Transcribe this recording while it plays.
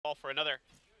Nightfall for another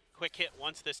quick hit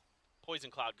once this poison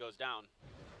cloud goes down.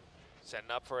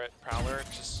 Setting up for it, Prowler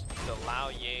just to allow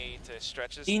Ye to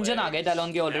stretch his तीन जन आ गए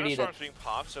Talon के already इधर. Storm's being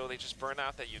popped, so they just burn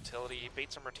out that utility,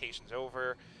 bait some rotations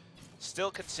over.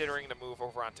 Still considering to move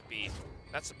over onto B.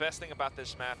 That's the best thing about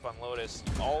this map on Lotus.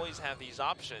 You always have these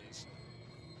options.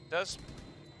 Does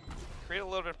create a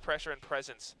little bit of pressure and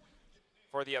presence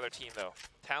for the other team, though.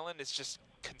 Talon is just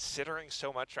considering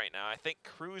so much right now. I think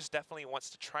Cruz definitely wants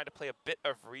to try to play a bit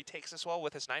of retakes as well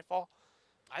with his Nightfall.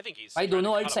 I think he's. भाई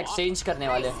दोनों ults exchange करने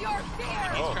वाले.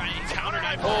 He's counter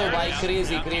Nightfall. Oh भाई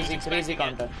crazy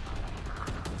counter.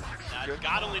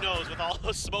 God only knows with all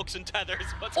those smokes and tethers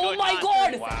what's oh going on. Oh my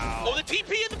god! Wow. Oh, the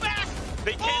TP in the back!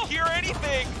 They can't hear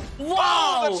anything!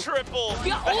 Wow! Oh, the triple!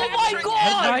 Yeah, The oh my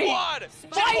god! quad!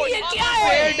 भाई ये क्या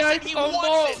है? He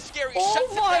wants it! Scary Oh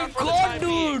shuts it my down for the god, time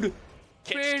being. dude!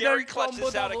 Can Scary clutch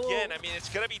this out again? I mean, it's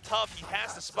gonna be tough. He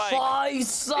has the spike. भाई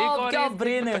साहब क्या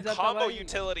brain है? The combo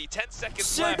utility, 10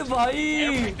 seconds left. Shit भाई!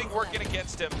 Everything working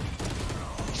against him.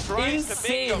 Tries to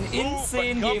make a move,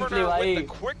 Insane but gameplay Governor भाई. with the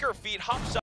quicker feet hops up.